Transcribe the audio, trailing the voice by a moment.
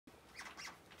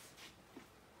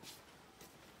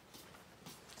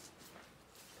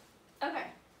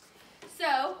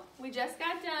we just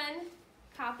got done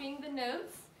copying the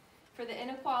notes for the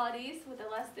inequalities with the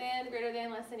less than, greater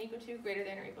than, less than, equal to, greater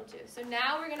than, or equal to. So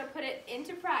now we're going to put it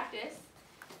into practice,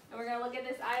 and we're going to look at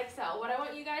this IXL. What I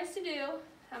want you guys to do,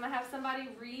 I'm going to have somebody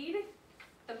read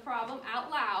the problem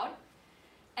out loud,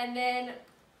 and then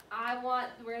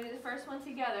we're going to do the first one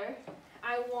together.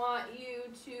 I want you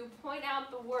to point out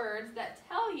the words that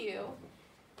tell you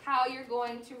how you're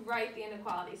going to write the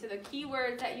inequality. So the key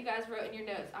words that you guys wrote in your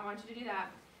notes, I want you to do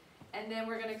that. And then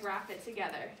we're going to graph it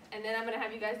together. And then I'm going to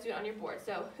have you guys do it on your board.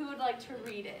 So who would like to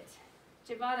read it?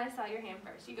 Javon, I saw your hand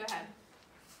first. You go ahead.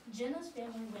 Jenna's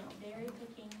family went berry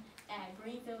picking at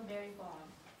Greenfield Berry Farm.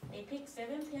 They picked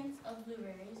 7 pence of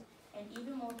blueberries and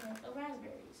even more pence of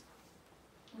raspberries.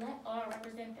 Let R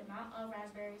represent the amount of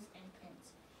raspberries and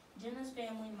pence. Jenna's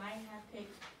family might have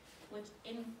picked which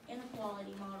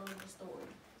inequality model in the story.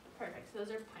 Perfect. So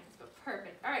those are pints, but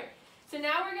perfect. All right. So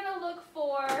now we're going to look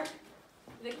for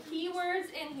the key words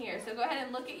in here. So go ahead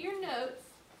and look at your notes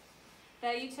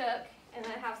that you took, and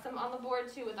then have some on the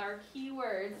board too with our key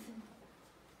words.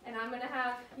 And I'm going to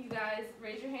have you guys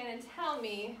raise your hand and tell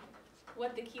me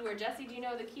what the keyword. Jesse, do you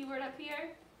know the keyword up here?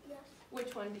 Yes.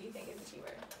 Which one do you think is the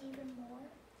keyword? Even more.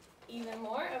 Even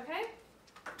more, okay.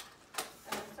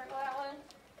 I'm going to circle that one.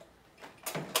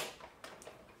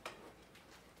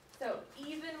 So,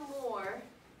 even more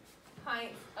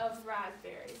pints of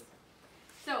raspberries.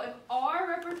 So, if R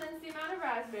represents the amount of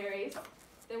raspberries,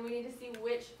 then we need to see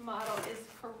which model is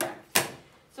correct.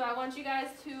 So, I want you guys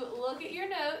to look at your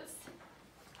notes,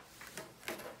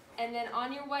 and then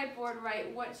on your whiteboard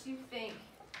write what you think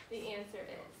the answer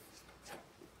is.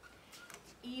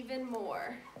 Even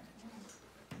more.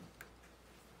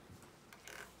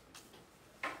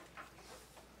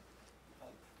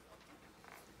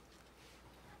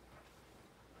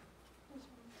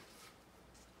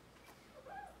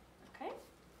 Okay.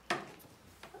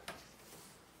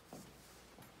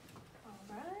 All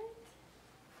right.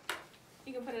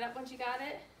 You can put it up once you got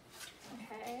it.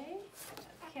 Okay.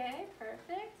 Okay,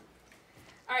 perfect.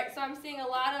 All right, so I'm seeing a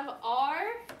lot of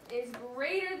R is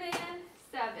greater than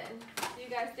 7. Do you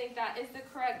guys think that is the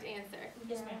correct answer?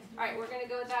 Yes, ma'am. All right, we're going to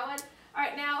go with that one. All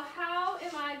right, now how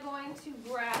am I going to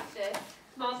graph this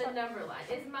on the number line?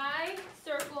 Is my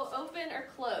circle open or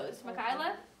closed?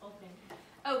 Michaela? Open.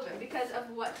 Open, because of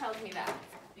what tells me that?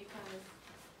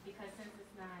 Because since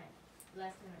it's not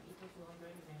less than or equal to or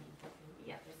greater than or equal to,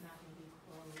 Yeah. it's not going to be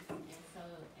closed.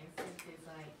 And since it's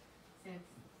like, since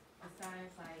the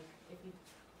sign's like, if you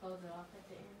close it off at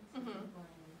the end, so Mhm. you're going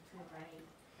to the right,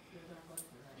 you're going to go to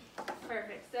the right.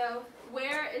 Perfect. So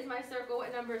where is my circle?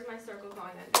 What number is my circle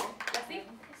going under? Jesse?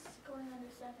 It's going under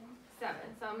 7.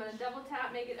 7. So I'm going to double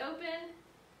tap, make it open,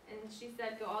 and she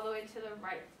said go all the way to the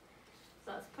right.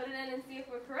 So let's put it in and see if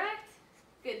we're correct.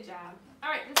 Good job. All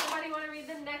right, does somebody want to read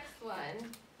the next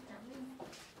one?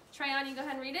 Trayon, you go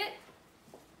ahead and read it.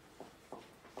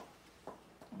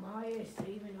 Maya is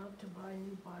saving up to buy a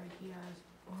new bike. He has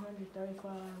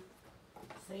 135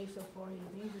 saved so far. He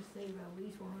needs to save at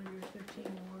least 115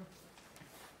 more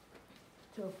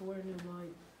to afford a new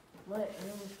bike. Let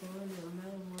him respond the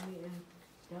amount of money and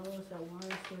tell us that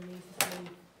Wildstorm needs to save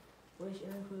which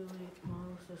inequality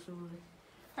models to sort.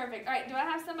 Perfect. All right, do I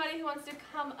have somebody who wants to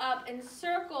come up and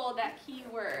circle that key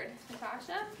word?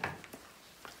 Natasha?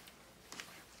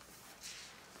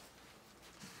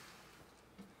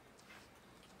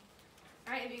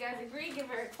 All right, if you guys agree, give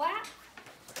her a clap.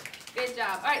 Good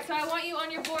job. All right, so I want you on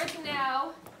your boards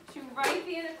now to write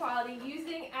the inequality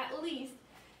using at least,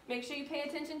 make sure you pay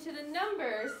attention to the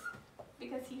numbers,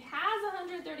 because he has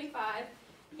 135,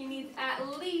 he needs at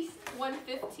least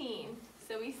 115.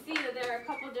 So we see that there are a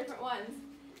couple different ones.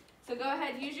 So go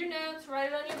ahead, use your notes,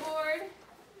 write it on your board.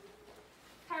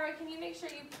 Kyra, can you make sure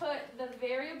you put the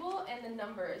variable and the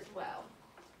number as well?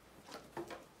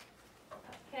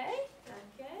 Okay,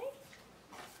 okay.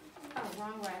 Oh,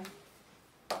 wrong way.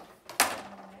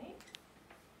 Alright.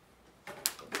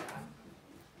 Good job.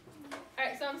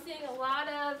 Alright, so I'm seeing a lot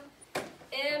of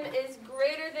M is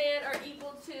greater than or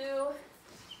equal to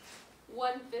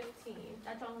 115.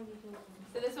 That's all we can do.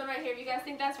 So this one right here, if you guys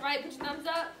think that's right, put your thumbs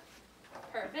up.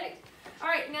 Perfect. All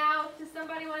right, now, does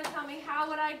somebody want to tell me how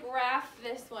would I graph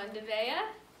this one? Devea?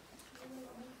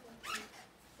 So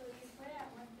you put it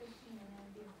at 115 and then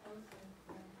be closer.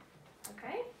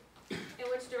 Okay. In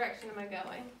which direction am I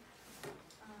going?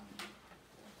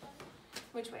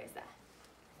 Which way is that?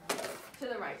 To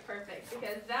the right, perfect.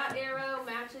 Because that arrow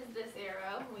matches this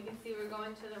arrow. We can see we're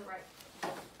going to the right.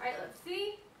 All right, let's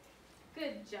see.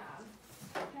 Good job.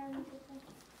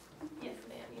 Yes,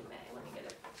 ma'am, you may. Let me get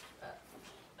it up.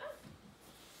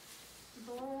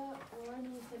 Laura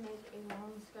needs to make a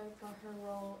long skirt for her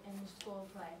role in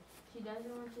She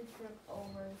doesn't want to trip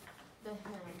over the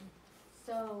hem.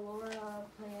 So Laura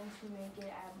plans to make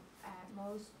it at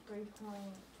most 3.25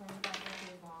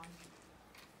 inches long.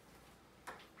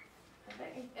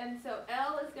 Okay. And so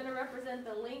L is going to represent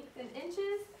the length in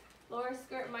inches. Laura's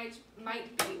skirt might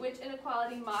be. Which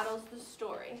inequality models the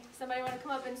story? Somebody want to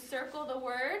come up and circle the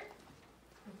word?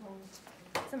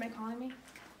 Somebody calling me?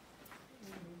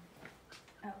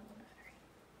 Oh,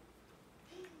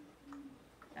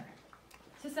 okay.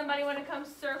 So somebody want to come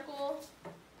circle?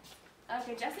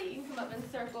 Okay, Jesse, you can come up and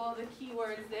circle the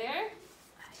keywords there.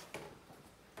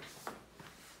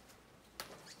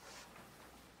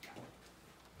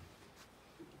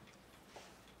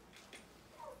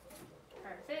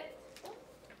 Perfect.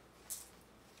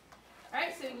 All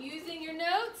right, so using your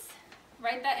notes,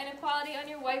 write that inequality on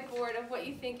your whiteboard of what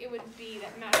you think it would be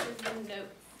that matches the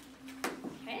notes.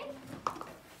 Okay?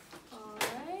 All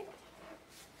right.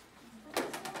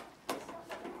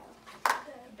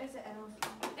 It's an L.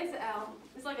 It's an L.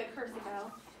 It's like a cursive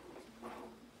L.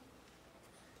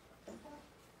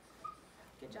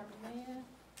 Good job, Amanda.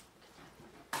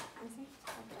 Let me see.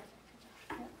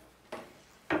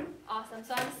 Okay. Awesome.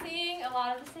 So I'm seeing a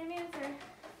lot of the same answer.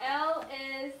 L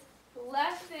is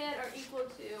less than or equal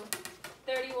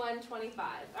to 31.25.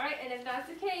 All right, and if that's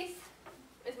the case,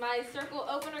 is my circle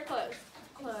open or closed?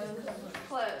 Close.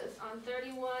 Closed on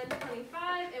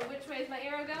 31.25. And which way is my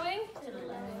arrow going?